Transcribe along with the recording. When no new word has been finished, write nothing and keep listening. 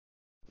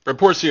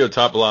Report CEO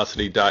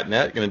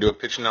TopVelocity.net. Going to do a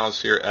pitch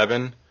analysis here.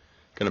 Evan.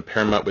 Going to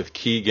pair him up with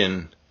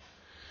Keegan.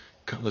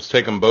 Let's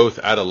take them both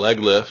at a leg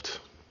lift.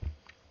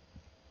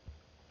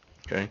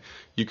 Okay.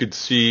 You could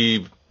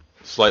see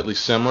slightly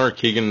similar.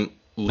 Keegan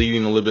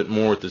leading a little bit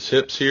more with his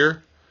hips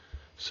here.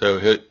 So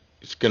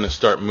he's going to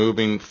start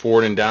moving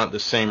forward and down at the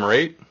same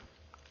rate.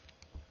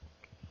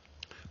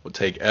 We'll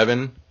take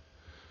Evan.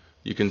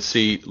 You can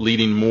see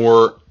leading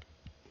more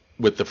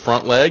with the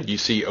front leg. You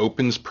see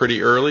opens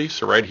pretty early.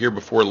 So right here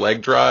before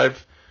leg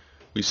drive,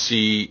 we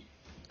see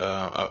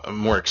a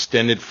more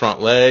extended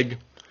front leg.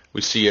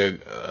 We see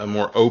a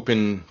more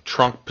open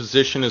trunk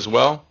position as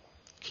well.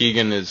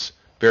 Keegan is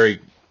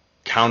very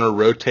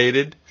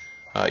counter-rotated,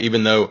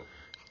 even though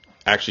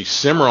actually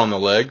similar on the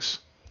legs,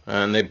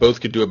 and they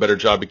both could do a better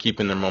job of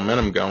keeping their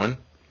momentum going.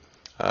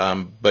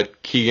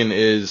 But Keegan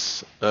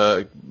is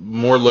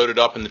more loaded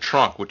up in the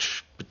trunk,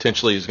 which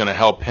potentially is going to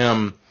help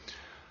him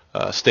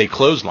stay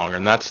closed longer,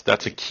 and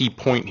that's a key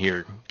point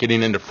here.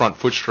 Getting into front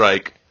foot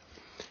strike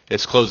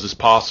as close as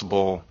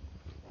possible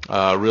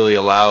really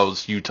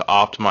allows you to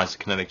optimize the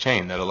kinetic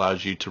chain. That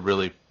allows you to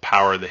really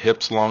power the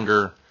hips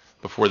longer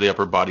before the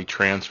upper body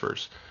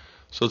transfers.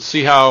 So let's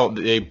see how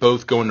they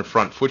both go into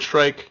front foot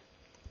strike.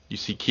 You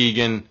see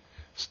Keegan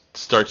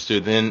starts to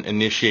then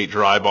initiate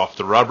drive off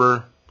the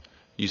rubber.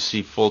 You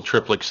see full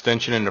triple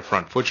extension into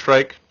front foot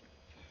strike.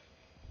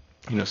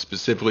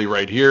 Specifically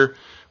right here,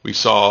 we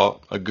saw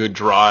a good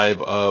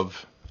drive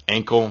of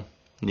ankle,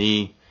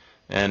 knee,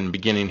 and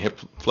beginning hip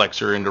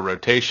flexor into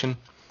rotation.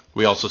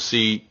 We also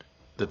see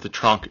that the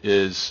trunk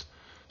is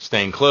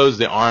staying closed,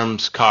 the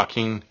arms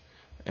cocking,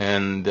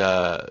 and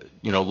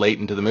late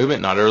into the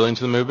movement, not early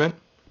into the movement.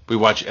 If we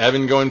watch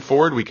Evan going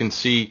forward, we can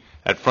see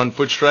at front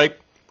foot strike,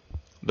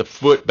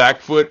 the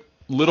back foot,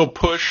 little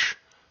push,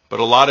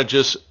 but a lot of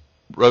just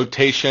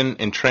rotation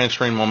and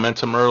transferring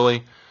momentum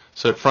early.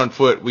 So at front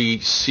foot, we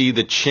see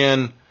the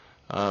chin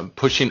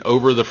pushing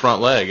over the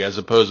front leg, as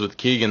opposed with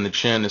Keegan, the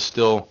chin is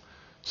still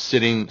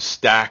sitting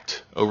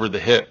stacked over the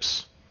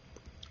hips.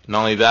 Not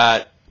only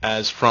that,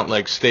 as front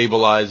leg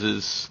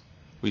stabilizes,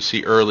 we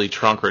see early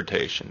trunk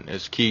rotation.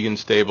 As Keegan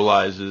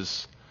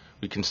stabilizes,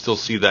 we can still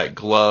see that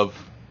glove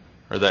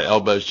or that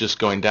elbow is just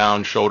going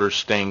down, shoulders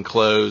staying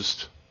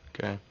closed.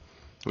 Okay,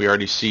 we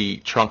already see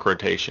trunk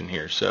rotation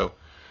here. So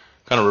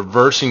kind of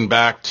reversing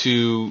back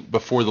to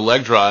before the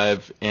leg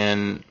drive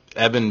and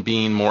Evan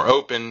being more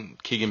open,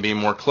 Keegan being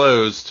more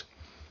closed.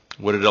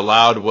 What it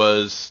allowed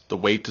was the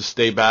weight to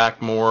stay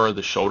back more,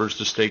 the shoulders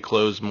to stay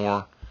closed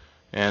more,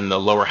 and the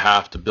lower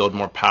half to build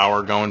more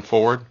power going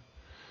forward.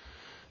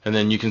 And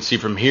then you can see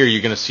from here,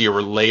 you're going to see a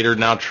later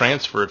now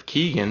transfer of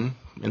Keegan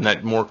in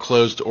that more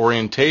closed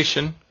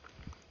orientation.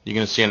 You're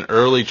going to see an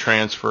early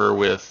transfer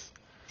with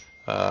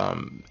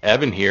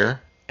Evan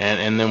here.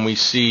 And then we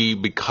see,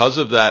 because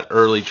of that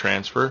early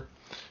transfer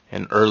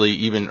and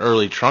even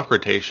early trunk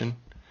rotation,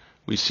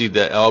 we see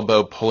the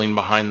elbow pulling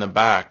behind the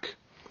back.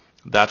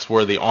 That's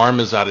where the arm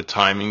is out of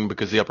timing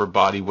because the upper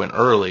body went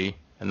early,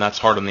 and that's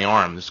hard on the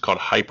arm. This is called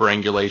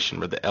hyperangulation,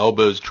 where the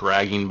elbow's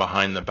dragging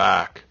behind the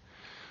back.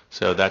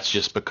 So that's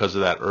just because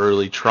of that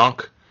early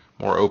trunk,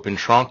 more open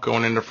trunk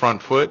going into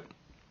front foot.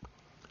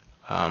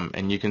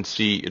 And you can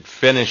see it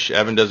finish.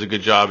 Evan does a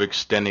good job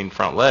extending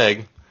front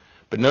leg.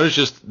 But notice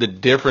just the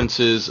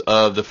differences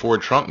of the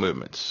forward trunk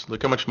movements.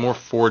 Look how much more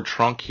forward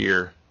trunk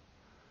here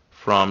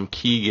from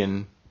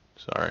Keegan.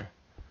 Sorry,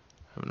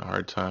 having a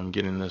hard time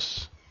getting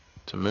this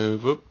to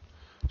move. Oop.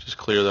 Just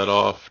clear that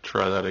off.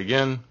 Try that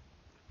again.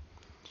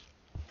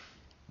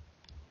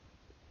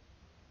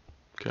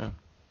 Okay.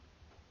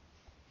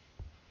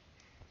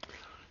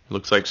 It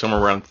looks like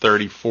somewhere around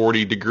 30,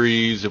 40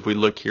 degrees. If we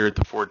look here at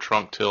the forward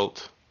trunk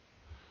tilt,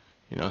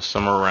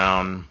 somewhere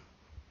around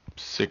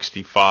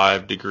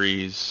 65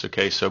 degrees.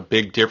 Okay, so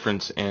big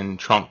difference in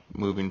trunk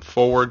moving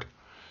forward.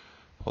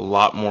 A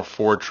lot more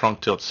forward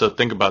trunk tilt. So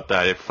think about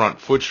that. If front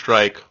foot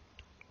strike,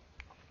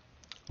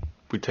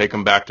 we take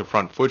them back to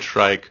front foot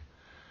strike,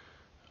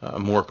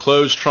 more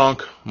closed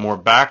trunk, more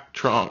back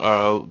trunk,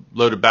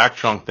 loaded back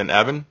trunk than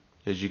Evan,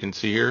 as you can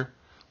see here.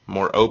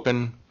 More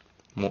open,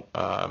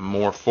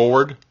 more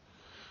forward.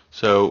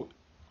 So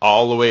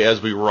all the way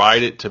as we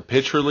ride it to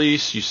pitch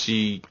release, you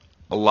see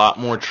a lot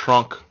more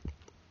trunk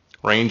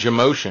range of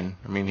motion.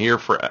 I mean, here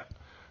for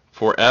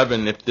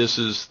Evan, if this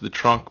is the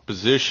trunk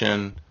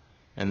position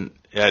and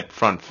at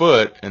front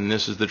foot, and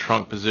this is the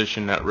trunk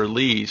position at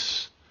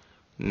release,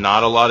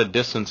 not a lot of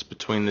distance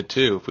between the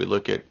two. If we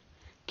look at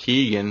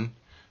Keegan,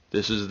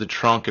 this is the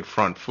trunk at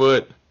front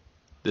foot,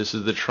 this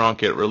is the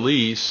trunk at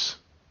release.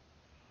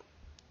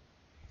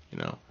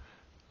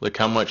 Look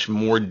how much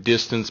more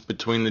distance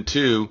between the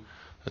two.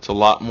 That's a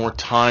lot more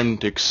time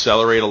to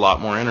accelerate, a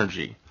lot more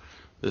energy.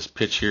 This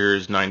pitch here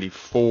is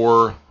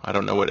 94. I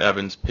don't know what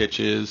Evan's pitch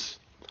is,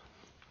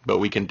 but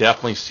we can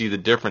definitely see the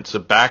difference. So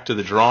back to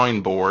the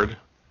drawing board,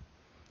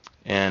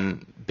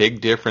 and big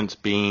difference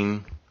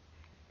being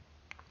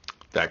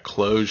that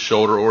closed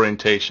shoulder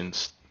orientation,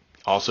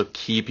 also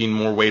keeping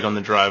more weight on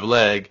the drive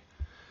leg.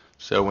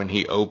 So when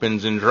he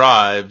opens and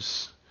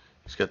drives,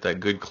 He's got that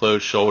good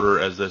closed shoulder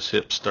as those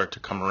hips start to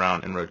come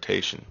around in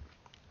rotation.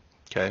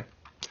 Okay,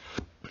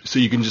 so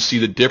you can just see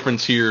the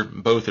difference here,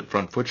 both at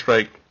front foot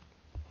strike,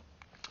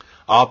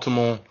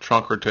 optimal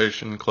trunk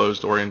rotation,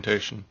 closed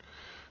orientation,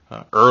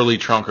 early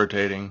trunk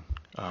rotating.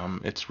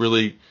 It's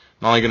really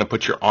not only going to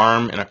put your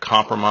arm in a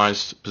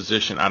compromised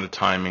position out of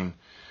timing,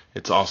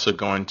 it's also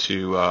going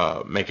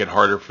to make it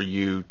harder for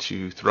you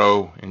to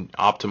throw and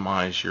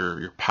optimize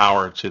your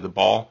power to the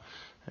ball,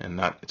 and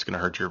that it's going to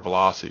hurt your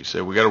velocity.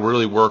 So we got to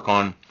really work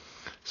on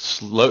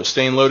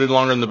staying loaded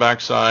longer in the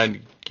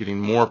backside, getting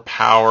more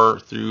power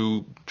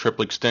through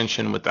triple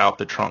extension without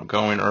the trunk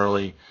going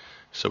early,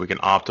 so we can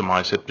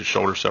optimize hip to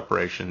shoulder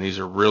separation. These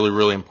are really,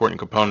 really important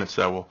components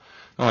that will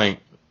not only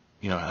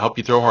help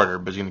you throw harder,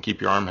 but it's going to keep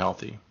your arm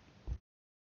healthy.